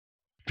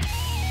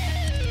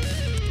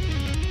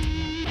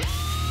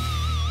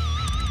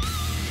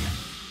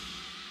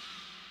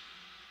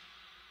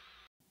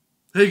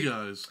Hey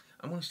guys.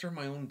 I'm gonna start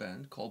my own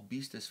band called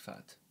Beast is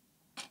Fat.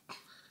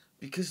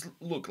 Because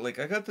look, like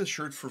I got this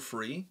shirt for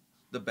free.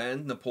 The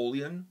band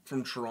Napoleon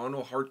from Toronto,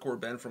 a hardcore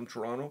band from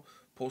Toronto,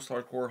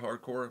 post-hardcore,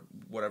 hardcore,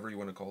 whatever you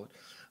want to call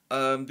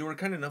it. They were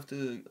kind enough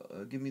to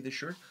give me the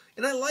shirt,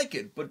 and I like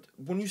it. But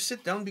when you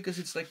sit down, because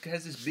it's like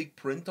has this big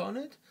print on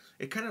it,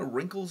 it kind of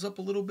wrinkles up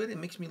a little bit. It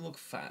makes me look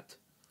fat,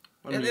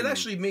 and it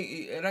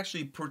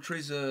actually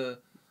portrays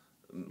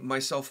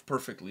myself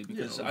perfectly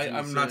because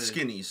I'm not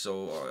skinny,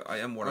 so I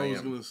am what I am. I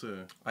was gonna say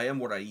I am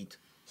what I eat.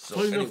 So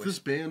funny enough, this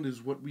band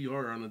is what we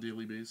are on a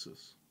daily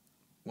basis.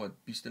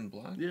 What, Beast in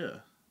Black? Yeah.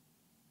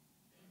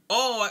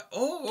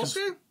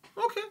 Okay.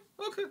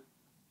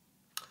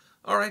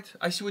 All right,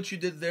 I see what you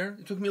did there.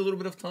 It took me a little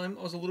bit of time.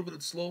 I was a little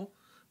bit slow,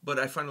 but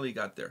I finally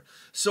got there.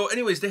 So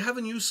anyways, they have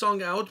a new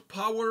song out,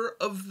 Power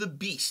of the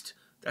Beast.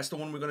 That's the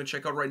one we're going to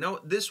check out right now.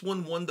 This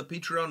one won the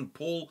Patreon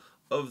poll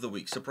of the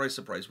week. Surprise,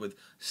 surprise, with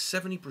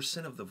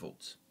 70% of the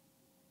votes.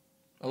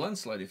 A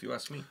landslide, if you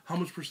ask me. How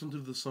much percent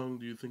of the song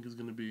do you think is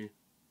going to be...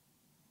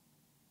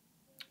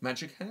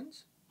 Magic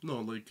hands? No,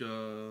 like,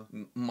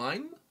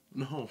 Mime?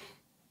 No.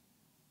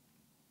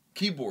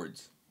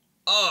 Keyboards.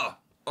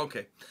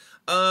 Okay.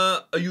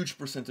 A huge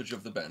percentage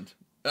of the band.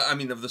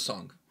 Of the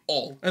song.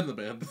 All. And the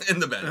band.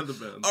 And the band. And the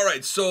band. All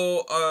right,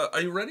 so,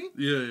 are you ready?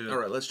 Yeah. All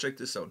right, let's check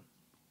this out.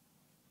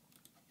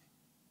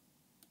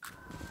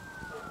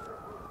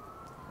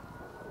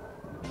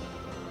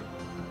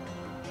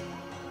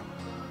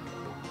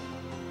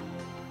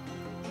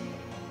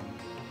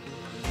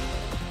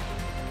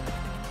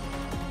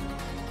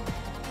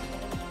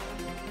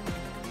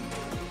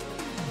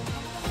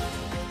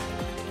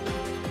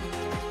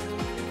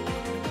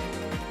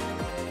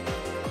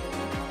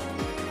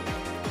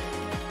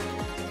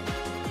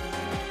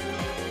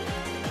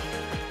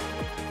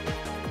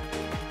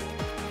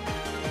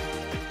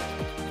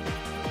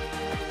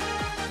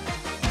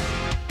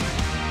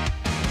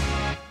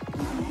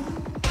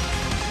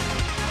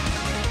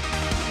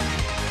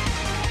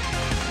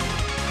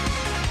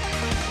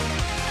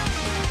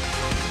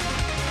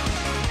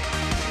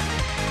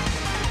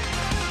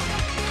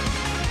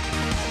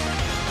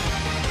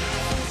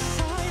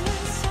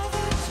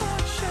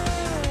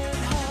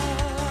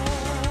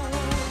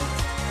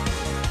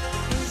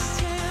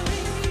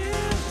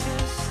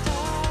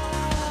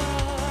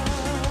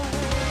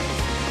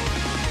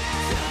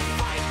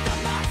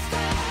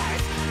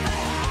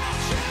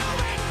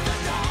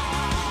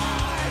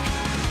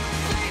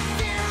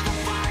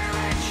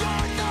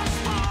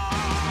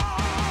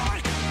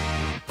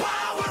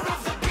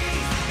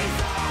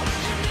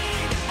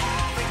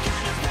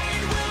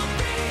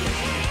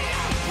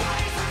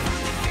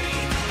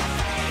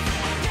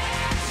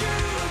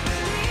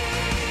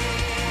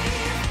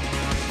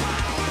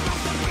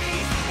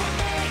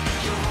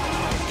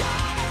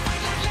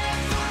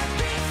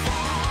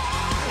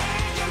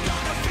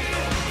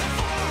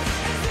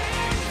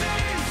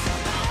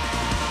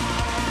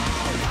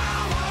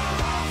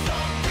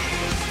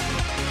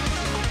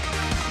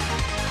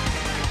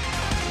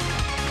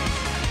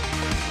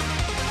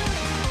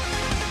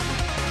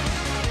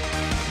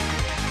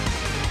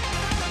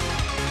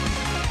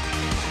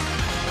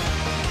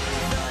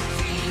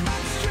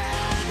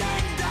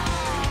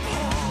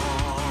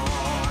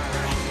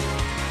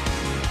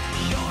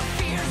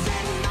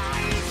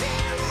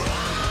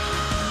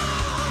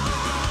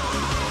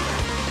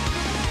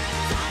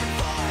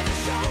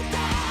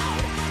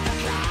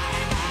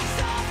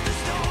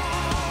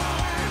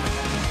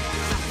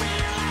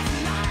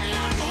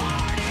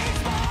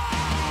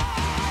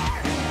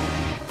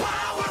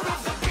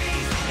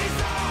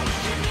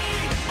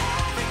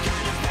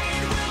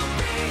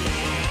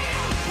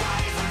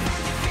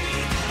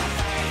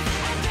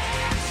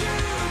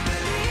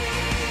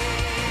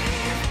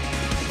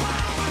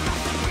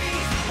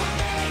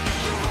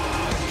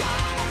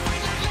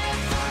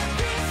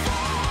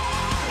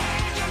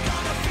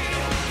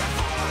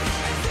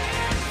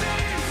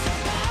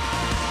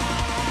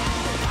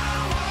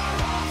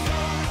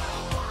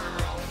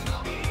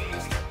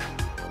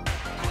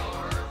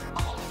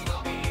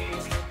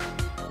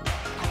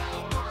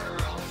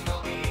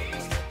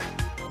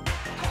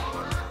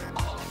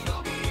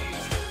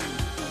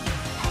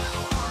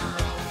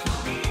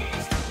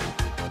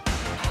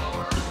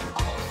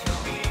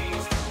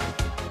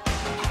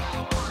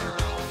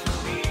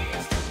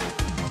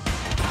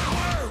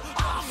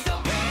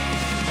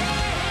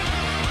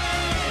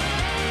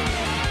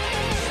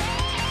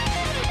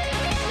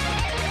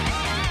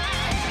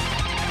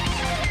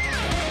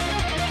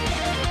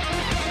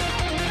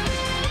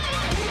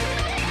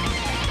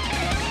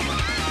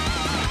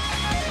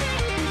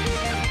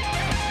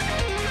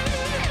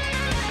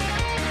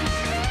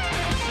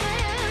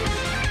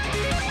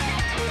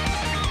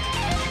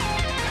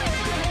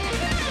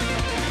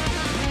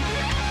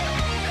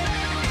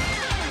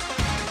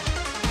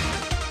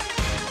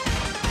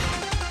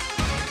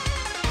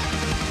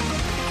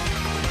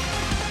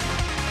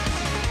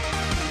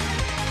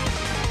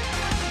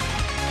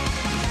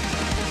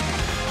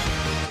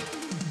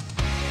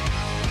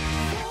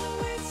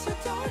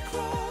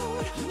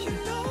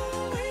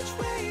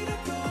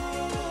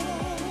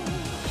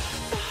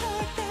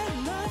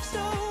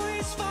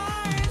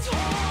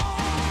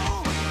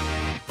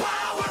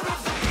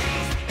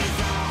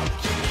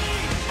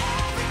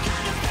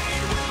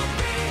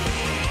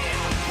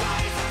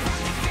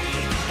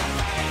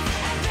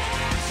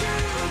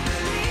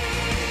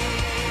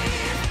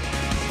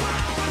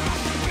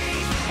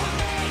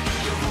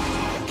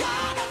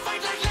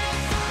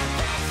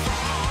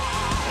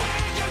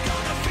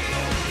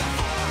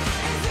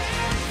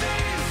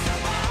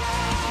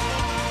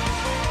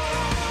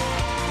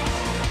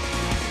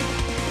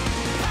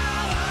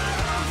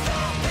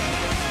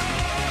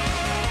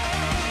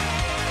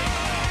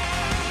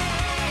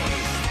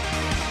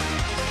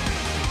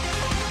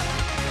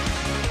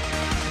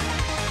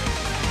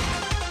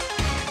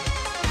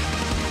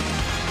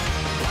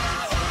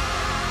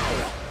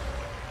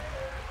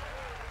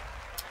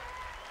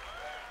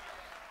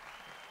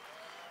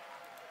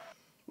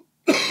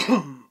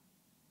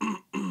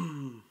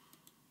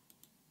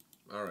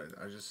 All right,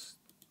 I just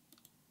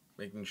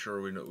making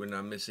sure we're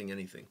not missing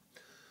anything.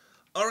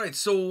 All right,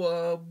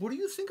 so what do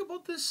you think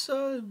about this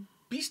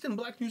Beast in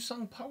Black new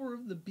song, "Power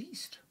of the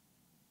Beast"?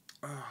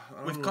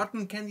 With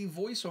Cotton Candy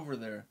voice over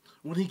there.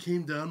 When he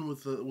came down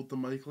with the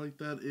mic like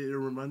that, it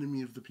reminded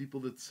me of the people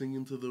that sing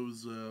into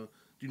those. Do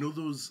you know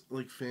those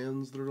like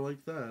fans that are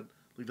like that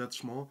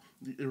small?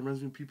 It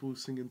reminds me of people who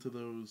sing into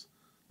those,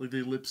 like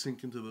they lip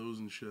sync into those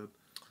and shit.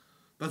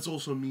 That's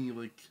also me.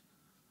 Like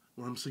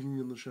when I'm singing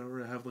in the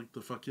shower, I have like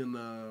the fucking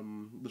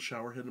the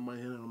shower head in my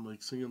hand, and I'm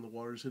like singing, the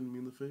water's hitting me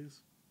in the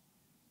face.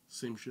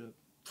 Same shit.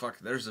 Fuck,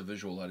 there's a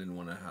visual I didn't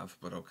want to have,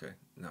 but okay,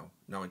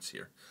 now it's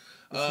here.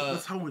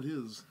 That's how it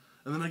is.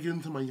 And then I get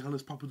into my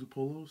Giannis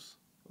Papadopoulos,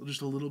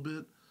 just a little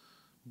bit,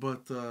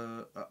 but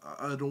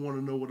I don't want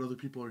to know what other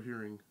people are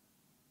hearing.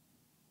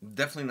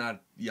 Definitely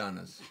not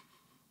Giannis.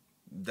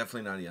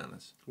 Definitely not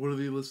Giannis. What are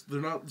they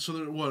listening? They're not. So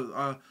they're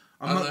what?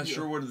 I'm not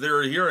sure what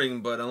they're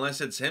hearing, but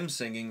unless it's him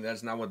singing,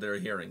 that's not what they're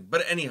hearing.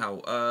 But anyhow,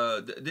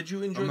 did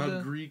you enjoy? I'm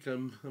not Greek.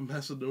 I'm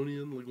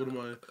Macedonian. Like, what am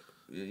I?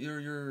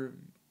 You're.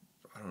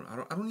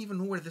 I don't even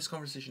know where this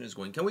conversation is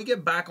going. Can we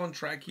get back on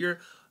track here?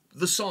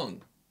 The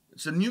song.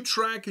 It's a new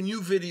track, a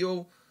new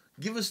video.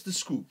 Give us the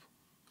scoop.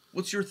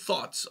 What's your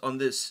thoughts on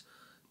this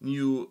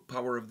new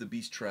Power of the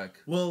Beast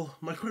track? Well,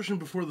 my question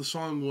before the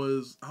song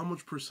was how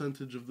much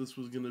percentage of this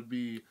was going to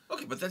be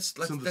okay, but that's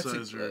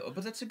synthesizer.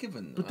 But that's a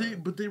given.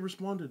 But they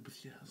responded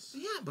with yes.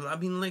 Yeah, but I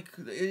mean, like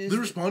they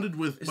responded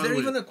with. Is there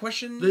even a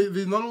question?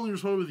 They not only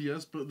responded with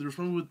yes, but they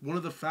responded with one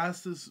of the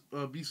fastest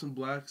Beast in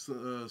Black's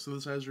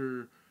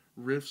synthesizer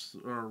riffs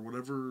or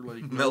whatever,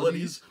 like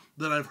melodies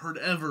that I've heard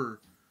ever.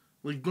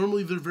 Like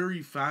normally they're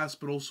very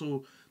fast, but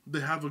also they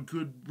have a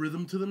good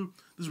rhythm to them.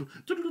 This one,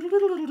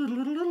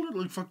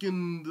 like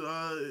fucking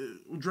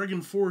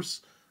Dragon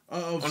Force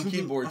on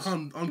keyboards.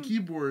 On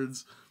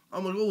keyboards.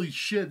 I'm like, holy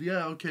shit,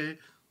 yeah, okay.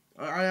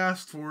 I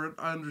asked for it.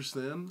 I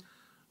understand.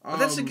 But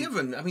that's a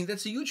given. I mean,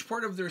 that's a huge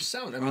part of their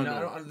sound. I mean,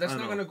 that's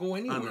not going to go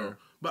anywhere.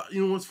 But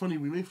you know what's funny?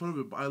 We make fun of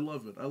it, but I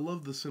love it. I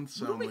love the synth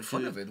sound. We don't make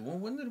fun of it. Well,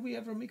 when did we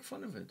ever make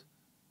fun of it?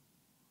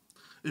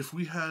 If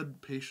we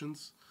had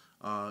patience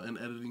and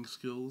editing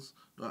skills,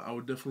 I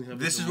would definitely have.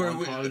 This is where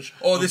montage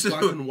this is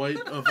black and white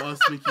of us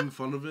making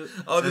fun of it.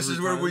 Oh, this is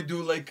where we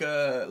do like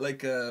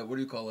what do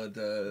you call it?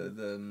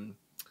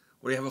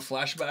 Where you have a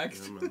flashback.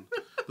 Yeah, man.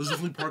 There's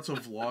definitely parts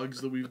of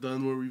vlogs that we've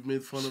done where we've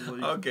made fun of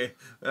like. Okay,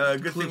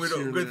 good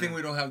thing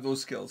we don't have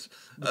those skills.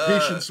 The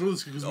patience,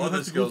 because we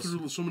have to go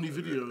through so many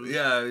videos.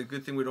 Yeah,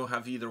 good thing we don't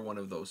have either one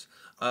of those.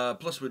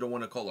 Plus, we don't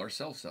want to call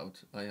ourselves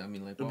out. I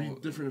mean, like it'd be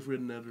different if we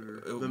had an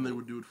editor. Then they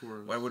would do it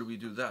for us. Why would we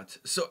do that?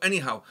 So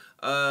anyhow,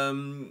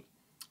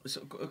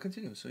 so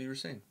continue. So you were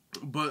saying.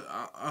 But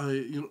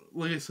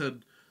like I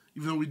said,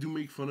 even though we do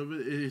make fun of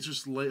it, it's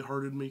just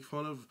lighthearted make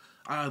fun of.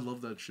 I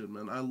love that shit,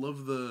 man. I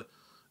love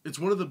it's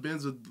one of the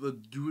bands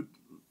that do it.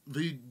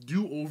 They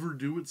do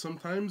overdo it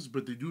sometimes,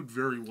 but they do it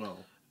very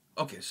well.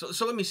 Okay,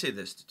 so let me say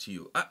this to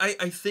you.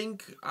 I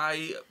think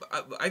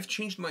I've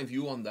changed my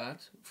view on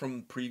that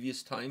from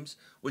previous times,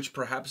 which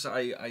perhaps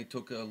I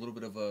took a little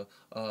bit of a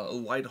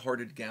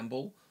lighthearted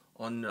gamble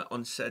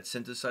on said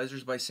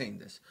synthesizers by saying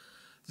this.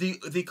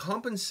 They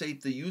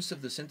compensate the use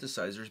of the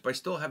synthesizers by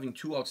still having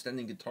two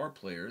outstanding guitar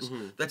players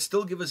that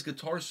still give us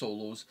guitar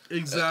solos.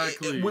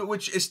 Exactly.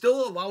 Which it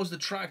still allows the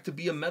track to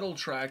be a metal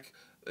track,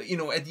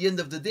 at the end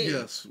of the day.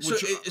 Yes.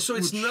 So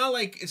it's not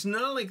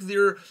like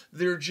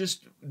they're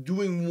just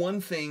doing one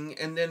thing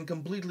and then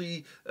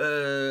completely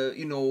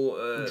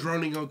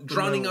drowning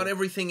out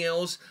everything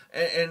else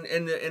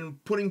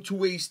and putting to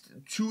waste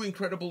two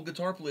incredible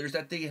guitar players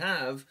that they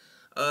have.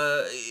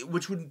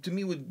 Which would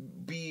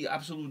be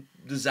absolute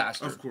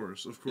disaster. Of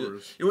course.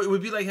 It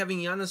would be like having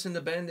Giannis in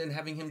the band and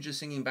having him just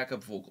singing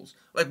backup vocals.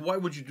 Like, why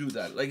would you do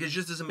that? Like, it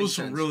just doesn't make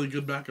sense. Some really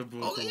good backup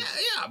vocals. Oh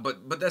yeah,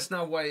 but that's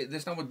not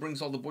what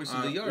brings all the boys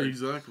to the yard.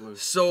 Exactly.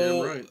 So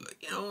damn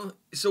right.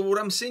 So what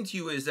I'm saying to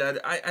you is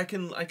that I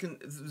can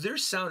their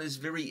sound is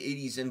very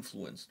 80s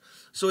influenced.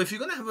 So if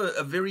you're gonna have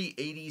a very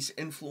 80s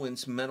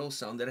influenced metal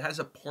sound that has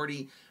a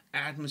party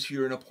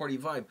atmosphere and a party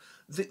vibe,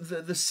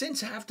 the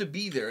synths have to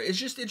be there. It's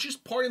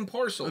just part and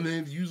parcel. And they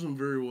use them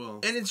very well.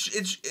 And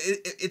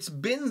it's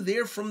been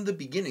there from the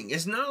beginning.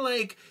 It's not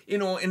like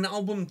in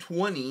album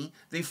 20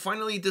 they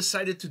finally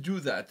decided to do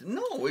that.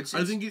 No,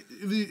 I think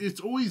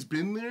it's always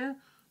been there.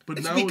 But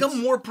it's now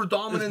become more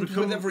predominant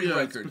with every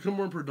record. It's become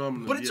more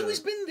predominant. But it's always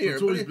been there.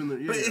 It's always been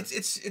there. But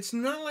it's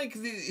not like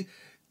the.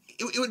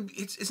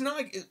 It's not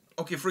like,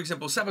 okay, for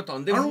example,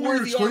 Sabaton. I don't know why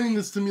you're explaining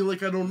this to me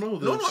like I don't know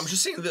this. No, I'm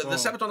just saying the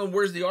Sabaton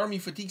wears the army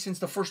fatigue since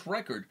the first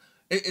record.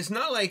 It's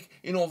not like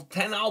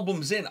 10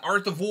 albums in,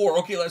 Art of War.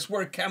 Okay, let's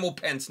wear camel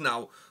pants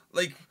now,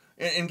 like,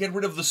 and get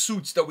rid of the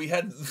suits that we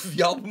had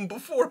the album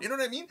before. You know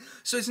what I mean?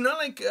 So it's not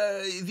like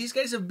these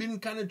guys have been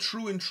kind of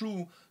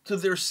true to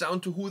their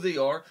sound, to who they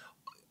are.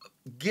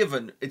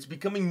 Given it's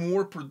become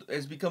more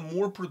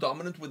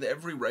predominant with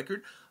every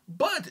record,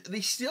 but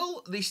they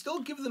still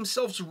give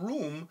themselves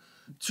room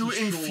to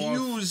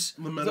infuse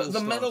the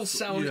metal stuff.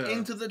 sound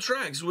into the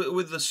tracks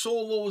with the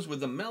solos, with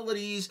the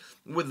melodies,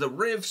 with the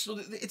riffs. So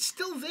it's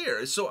still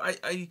there. So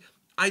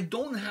I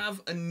don't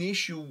have an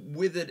issue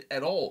with it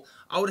at all.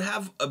 I would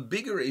have a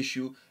bigger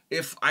issue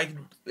if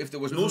there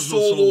was no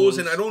solos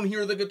and I don't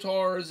hear the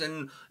guitars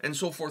and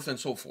so forth and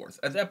so forth.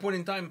 At that point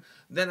in time,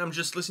 then I'm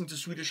just listening to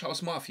Swedish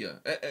House Mafia.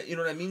 You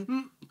know what I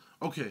mean?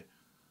 Okay.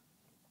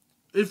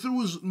 If there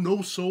was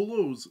no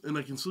solos and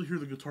I can still hear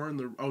the guitar in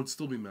there, I would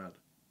still be mad.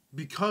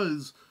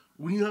 Because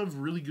when you have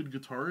really good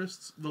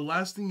guitarists, the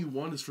last thing you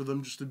want is for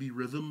them just to be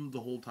rhythm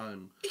the whole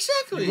time.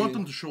 Exactly. You want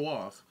them to show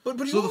off. But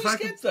you always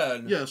get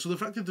that. Yeah, so the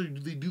fact that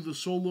they do the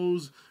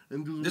solos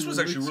and do this was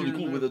actually really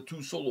cool with the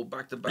two solo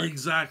back to back.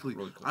 Exactly.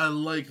 Really cool. I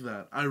like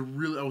that. I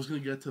was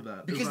going to get to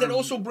that. Because that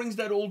also brings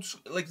that old,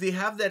 like they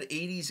have that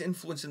 80s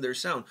influence in their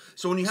sound.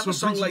 So when you have a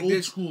song like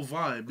this. It brings an old school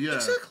vibe, yeah.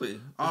 Exactly.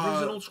 It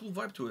brings an old school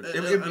vibe to it.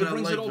 It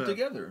brings it all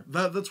together.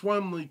 That's why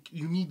I'm like,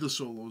 you need the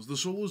solos. The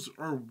solos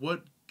are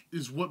what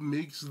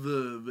makes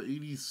the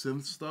 80s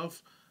synth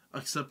stuff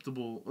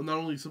acceptable. Not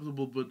only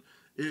acceptable, but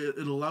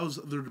it allows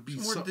there to be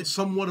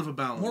somewhat of a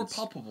balance. More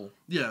palpable.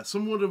 Yeah,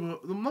 somewhat of a...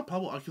 not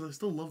palpable, because I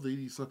still love the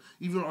 80s songs.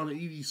 Even on the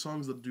 80s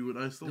songs that do it,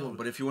 I still love it.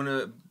 But if you want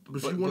to...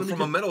 But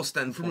from a metal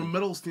standpoint... From a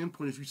metal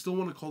standpoint, if you still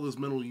want to call this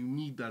metal, you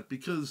need that.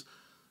 Because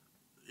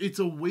it's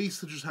a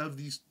waste to just have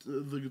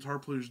the guitar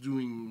players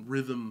doing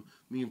rhythm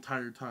the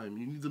entire time.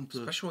 You need them to...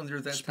 Especially when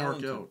they're that spark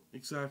talented. out.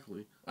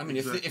 Exactly. I mean,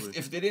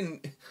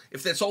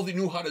 if that's all they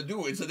knew how to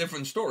do, it's a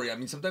different story. I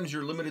mean, sometimes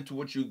you're limited to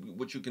what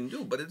you can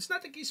do, but it's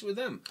not the case with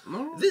them.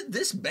 No.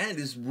 This band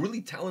is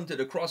really talented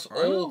across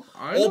all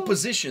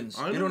positions.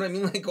 You know what I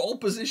mean? Like all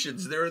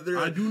positions. They're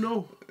I do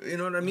know. You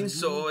know what I mean?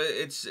 So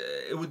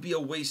it would be a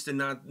waste to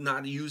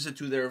not use it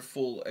to their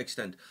full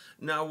extent.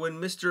 Now, when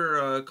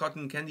Mr.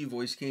 Cotton Candy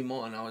Voice came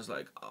on, I was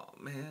like, oh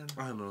man,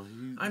 I know.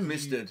 I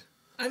missed it.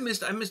 I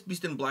missed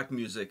Beast in Black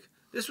music.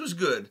 This was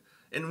good.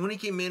 And when he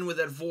came in with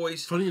that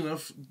voice... Funny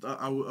enough,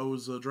 I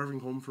was driving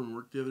home from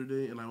work the other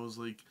day, and I was,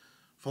 like,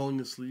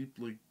 falling asleep.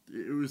 Like,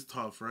 it was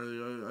tough, right?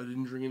 I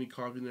didn't drink any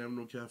coffee, didn't have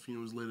no caffeine.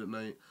 It was late at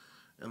night.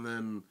 And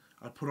then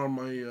I put on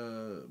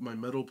my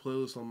metal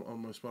playlist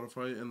on my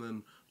Spotify, and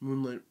then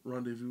Moonlight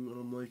Rendezvous, and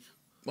I'm like...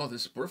 Wow,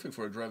 this is perfect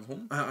for a drive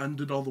home. I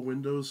undid all the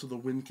windows so the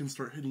wind can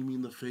start hitting me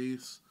in the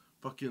face.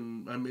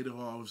 Fucking, I made it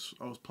while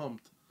I was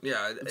pumped.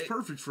 Yeah, it's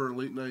perfect for a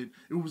late night.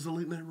 It was a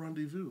late night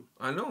rendezvous.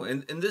 I know,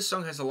 and this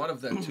song has a lot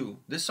of that too.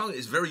 This song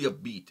is very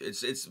upbeat.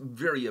 It's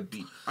very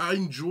upbeat. I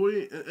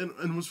enjoy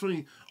and what's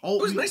funny.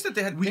 It was nice that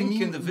they had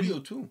Pink in the video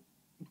too.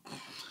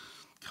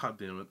 God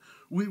damn it,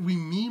 we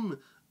meme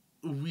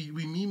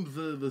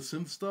the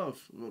synth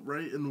stuff,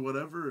 right, and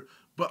whatever.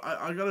 But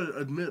I gotta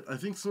admit, I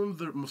think some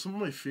of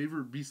my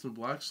favorite Beast in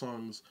Black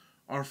songs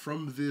are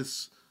from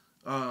this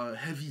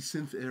heavy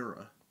synth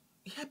era.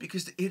 Yeah,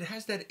 because it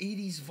has that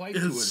 80s vibe to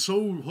it. It's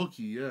so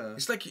hooky, yeah.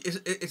 It's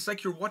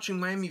like you're watching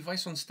Miami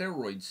Vice on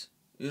steroids.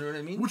 You know what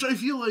I mean? Which I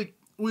feel like,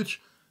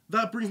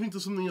 that brings me to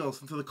something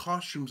else, into the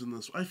costumes in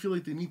this. I feel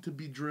like they need to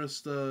be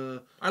dressed...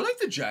 I like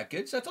the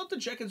jackets. I thought the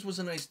jackets was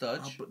a nice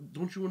touch. But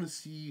don't you want to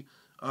see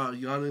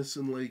Giannis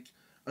in, like,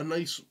 a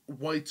nice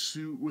white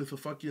suit with a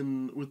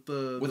fucking... With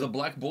a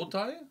black bow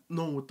tie?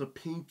 No, with the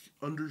pink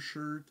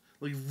undershirt.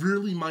 Like,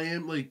 really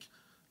Miami, like...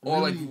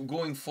 Or really, like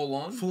going full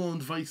on? Full on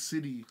Vice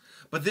City.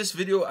 But this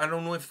video, I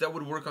don't know if that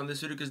would work on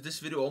this video, because this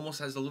video almost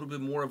has a little bit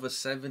more of a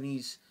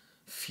 70s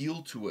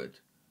feel to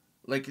it.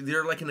 Like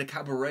they're like in a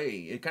cabaret.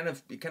 It kind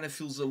of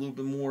feels a little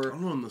bit more... I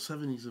don't know in the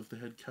 70s if they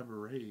had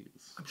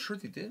cabarets. I'm sure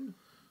they did.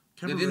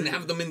 Cabaret. They didn't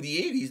have them in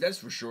the 80s, that's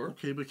for sure.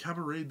 Okay, but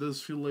cabaret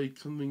does feel like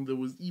something that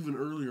was even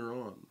earlier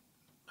on.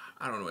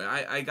 I don't know.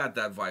 I got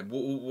that vibe.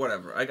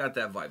 Whatever. I got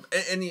that vibe.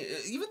 And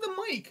even the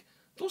mic.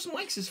 Those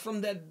mics is from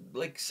that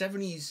like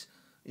 70s...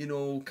 You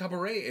know,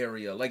 cabaret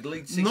area, like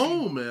late 60s.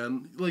 No,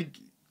 man. Like,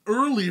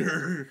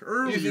 earlier.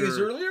 You think it's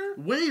earlier?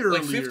 Way earlier.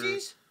 Like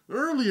 50s?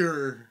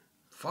 Earlier.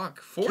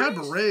 Fuck,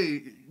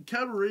 40s?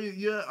 Cabaret,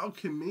 yeah,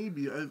 okay,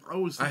 maybe. I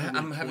was thinking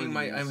I'm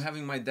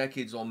having my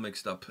decades all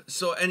mixed up.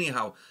 So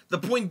anyhow, the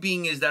point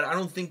being is that I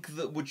don't think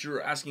that what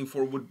you're asking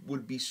for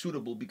would be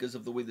suitable because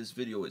of the way this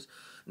video is.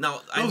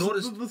 Now, I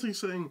noticed... Nothing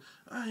saying,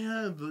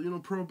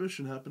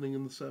 Prohibition happening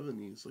in the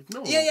 70s. Like,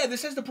 no. Yeah,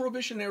 this has the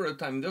Prohibition era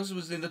time. This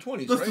was in the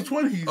 20s, That's right?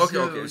 The 20s.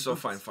 Okay, so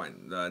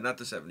fine. Not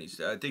the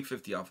 70s. Take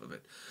 50 off of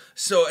it.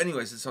 So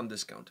anyways, it's on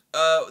discount.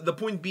 The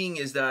point being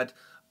is that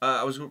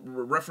I was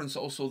reference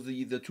also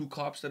the two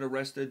cops that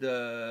arrested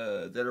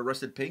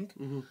Pink.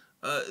 Mm-hmm.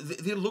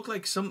 They look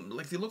like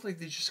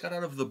they just got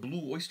out of the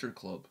Blue Oyster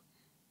Club.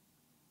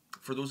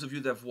 For those of you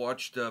that have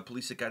watched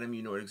Police Academy,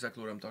 you know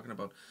exactly what I'm talking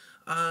about.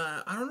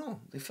 I don't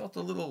know. They felt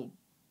a little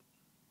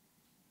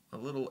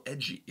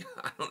edgy.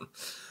 I don't know.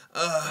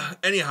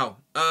 Anyhow,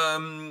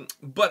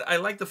 but I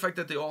like the fact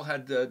that they all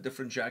had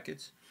different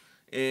jackets.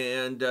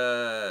 And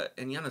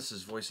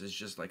Giannis's voice is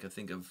just like a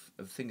thing of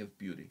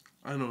beauty.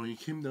 I know, he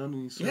came down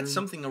and he had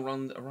something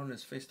around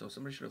his face though.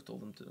 Somebody should have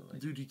told him to.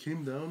 Like, dude, he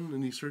came down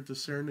and he started to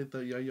serenade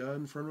that Yaya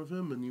in front of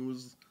him, and he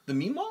was the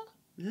Mima.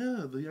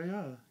 Yeah, the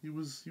Yaya. He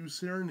was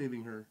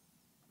serenading her.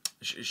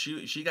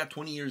 She got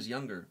 20 years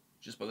younger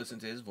just by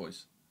listening to his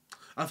voice.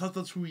 I thought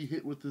that's who he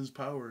hit with his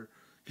power.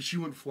 Because she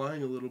went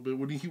flying a little bit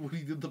when he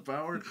did the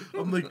power.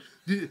 I'm like,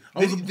 did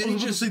he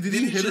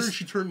hit her and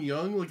she turned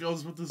young? Like I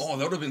was with this. Oh,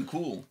 that would have been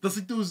cool. That's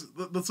like those.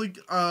 That's like.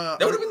 That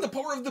would have been the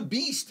power of the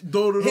beast.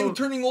 No. Him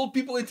turning old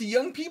people into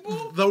young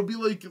people. That would be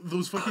like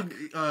those fucking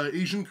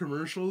Asian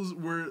commercials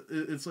where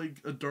it's like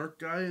a dark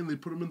guy and they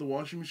put him in the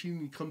washing machine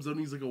and he comes out and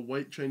he's like a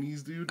white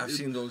Chinese dude. I've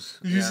seen those.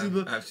 You see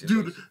the I've seen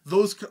dude?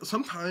 Those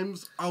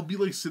sometimes I'll be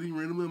like sitting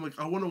randomly. I'm like,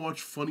 I want to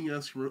watch funny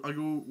ass. I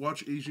go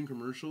watch Asian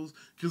commercials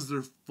because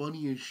they're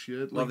funny as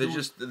shit. Well,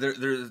 there's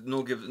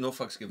no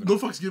fucks given. No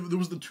fucks given. There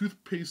was the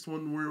toothpaste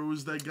one where it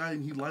was that guy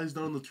and he lies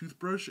down on the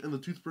toothbrush and the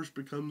toothbrush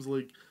becomes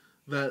like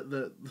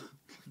that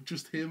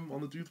just him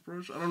on the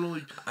toothbrush. I don't know,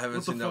 like I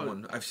haven't seen that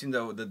one. I've seen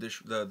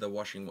the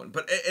washing one.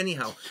 But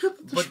anyhow,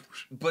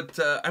 but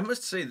I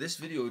must say this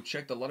video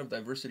checked a lot of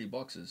diversity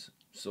boxes.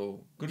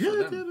 So good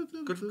for them.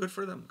 Good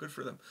for them. Good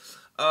for them.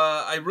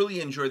 I really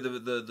enjoyed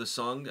the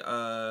song.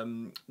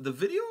 The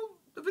video.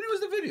 The video is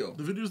the video.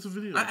 The video is the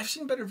video. I've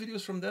seen better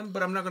videos from them,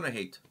 but I'm not gonna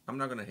hate.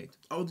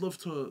 I would love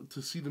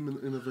to see them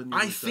in a venue.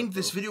 I think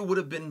this video would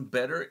have been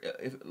better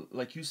if,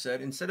 like you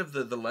said, instead of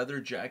the leather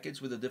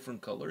jackets with the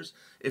different colors,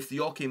 if they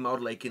all came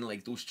out like in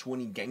like those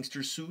 20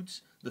 gangster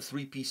suits, the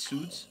 3-piece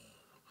suits.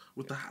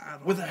 With the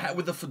hat on.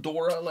 With the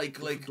fedora, like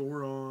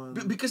fedora on.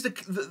 Because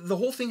the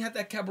whole thing had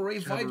that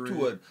cabaret vibe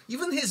to it.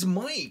 Even his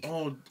mic.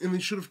 Oh, and they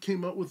should have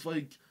came out with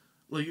like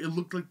it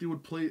looked like they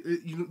would play.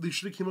 They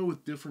should have came out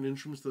with different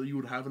instruments that you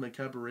would have in a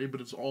cabaret,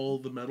 but it's all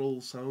the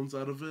metal sounds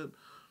out of it.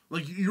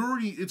 Like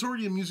it's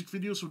already a music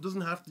video, so it doesn't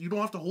have to. You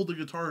don't have to hold the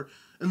guitar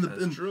and the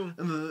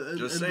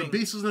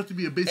bass doesn't have to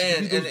be a bass.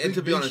 And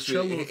to be honest,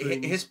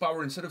 his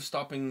power, instead of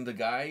stopping the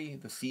guy,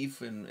 the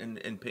thief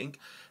in pink,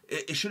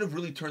 it should have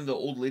really turned the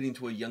old lady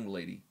into a young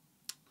lady.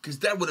 Because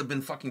that would have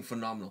been fucking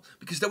phenomenal.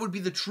 Because that would be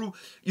the true...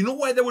 You know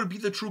why that would be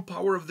the true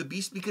power of the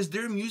beast? Because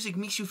their music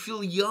makes you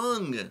feel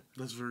young.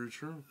 That's very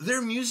true. Their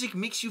music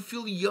makes you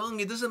feel young.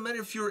 It doesn't matter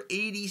if you're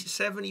 80,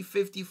 70,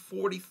 50,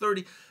 40,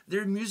 30.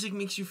 Their music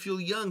makes you feel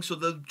young. So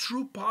the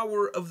true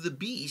power of the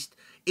beast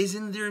is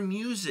in their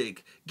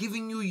music,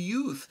 giving you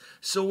youth.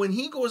 So when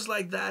he goes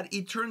like that,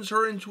 he turns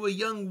her into a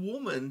young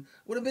woman.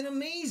 Would have been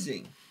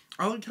amazing.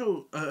 I like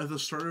how at the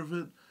start of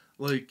it,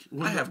 like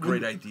I have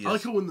great ideas. I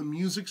like how when the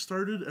music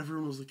started,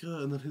 everyone was like,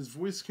 and then his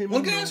voice came out.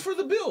 One guy asked for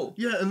the bill.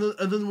 Yeah, and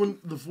then when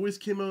the voice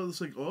came out,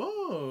 it's like,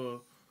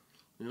 oh,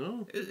 you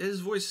know. His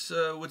voice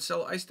would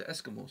sell ice to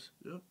Eskimos.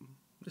 Yep.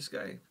 This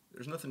guy,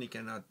 there's nothing he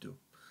cannot do.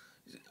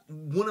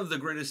 One of the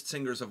greatest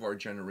singers of our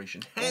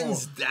generation.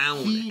 Hands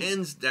down.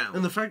 Hands down.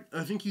 And the fact,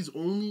 I think he's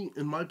only,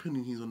 in my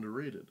opinion, he's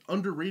underrated.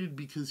 Underrated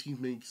because he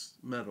makes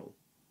metal.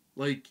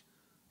 Like,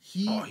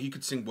 he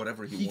could sing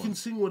whatever he wants. He can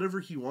sing whatever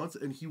he wants,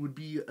 and he would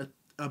be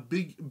a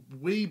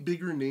way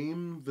bigger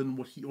name than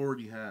what he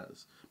already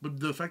has. But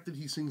the fact that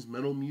he sings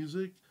metal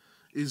music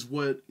is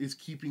what is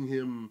keeping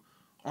him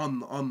on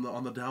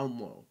the down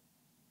low.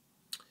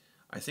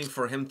 I think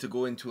for him to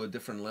go into a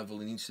different level,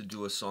 he needs to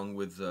do a song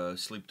with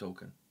Sleep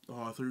Token.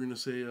 Oh, I thought you were gonna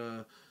say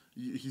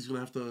he's gonna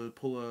have to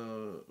pull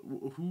a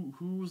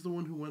who was the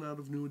one who went out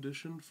of New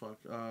Edition? Fuck.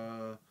 I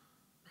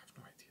have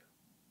no idea.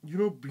 You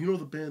know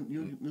the band,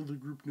 you know the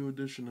group New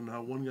Edition, and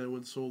how one guy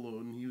went solo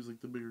and he was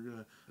like the bigger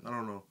guy. I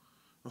don't know.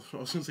 I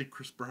was gonna say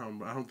Chris Brown,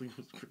 but I don't think it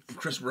was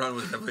Chris Brown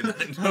was definitely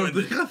not.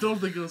 I don't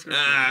think it was Chris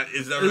Brown.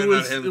 Is that really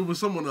not him? It was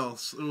someone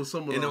else.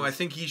 I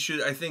think he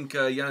should. I think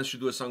Jan should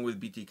do a song with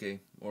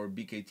BTK or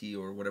BKT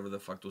or whatever the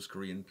fuck those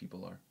Korean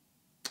people are.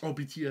 Oh,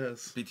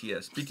 BTS.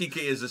 BTK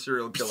is a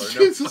serial killer.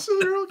 He's a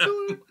serial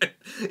killer.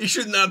 He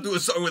should not do a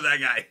song with that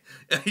guy.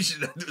 He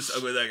should not do a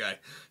song with that guy.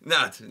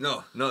 No, that's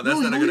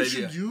not a good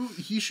idea.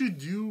 He should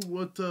do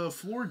what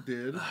Floor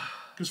did.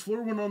 Because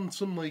Floor went on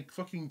some, like,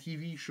 fucking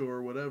TV show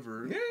or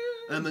whatever.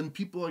 Yeah. And then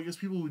people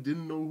who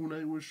didn't know who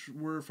Nightwish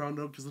were found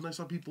out. Because then I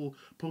saw people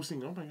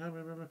posting, oh my god,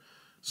 blah, blah, blah.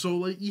 So,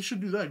 like, he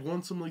should do that. Go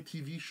on some, like,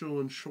 TV show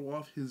and show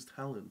off his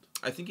talent.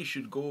 I think he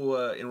should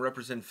go and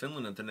represent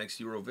Finland at the next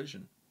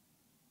Eurovision.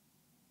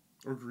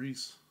 Or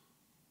Greece.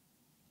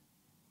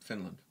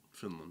 Finland.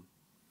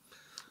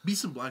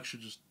 Beast and Black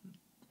should just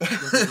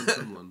represent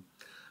Finland.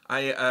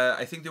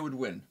 I think they would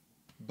win.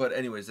 But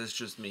anyways, that's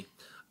just me.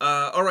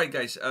 All right,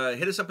 guys.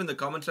 Hit us up in the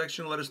comment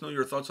section. Let us know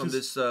your thoughts on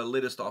this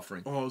latest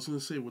offering. Oh, I was going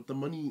to say, with the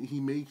money he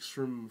makes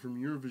from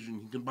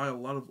Eurovision, he can buy a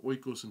lot of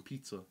oikos and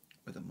pizza.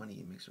 With the money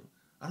he makes from...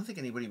 I don't think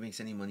anybody makes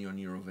any money on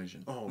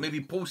Eurovision. Oh.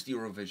 Maybe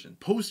post-Eurovision.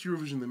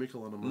 Post-Eurovision, they make a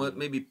lot of money.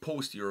 Maybe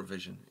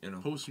post-Eurovision, you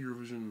know.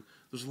 Post-Eurovision,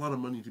 there's a lot of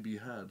money to be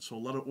had. So a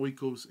lot of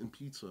oikos and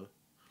pizza. You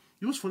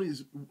know what's funny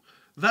is,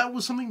 that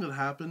was something that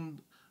happened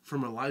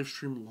from a live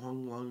stream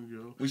long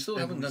ago. We still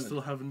haven't done it. We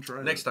still haven't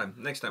tried Next time.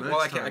 Well,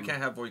 I can't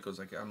have oikos.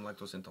 I'm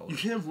lactose intolerant. You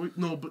can't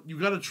no, but you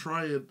gotta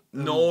try it.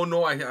 No.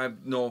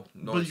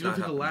 But you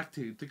gotta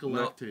take a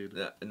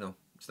lactate. No,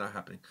 it's not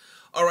happening.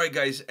 All right,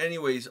 guys.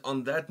 Anyways,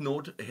 on that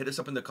note, hit us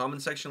up in the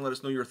comment section. Let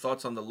us know your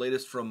thoughts on the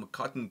latest from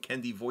Cotton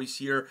Candy Voice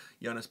here,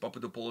 Giannis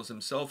Papadopoulos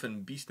himself,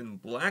 and Beast in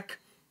Black.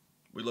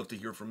 We'd love to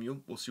hear from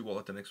you. We'll see you all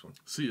at the next one.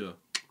 See ya.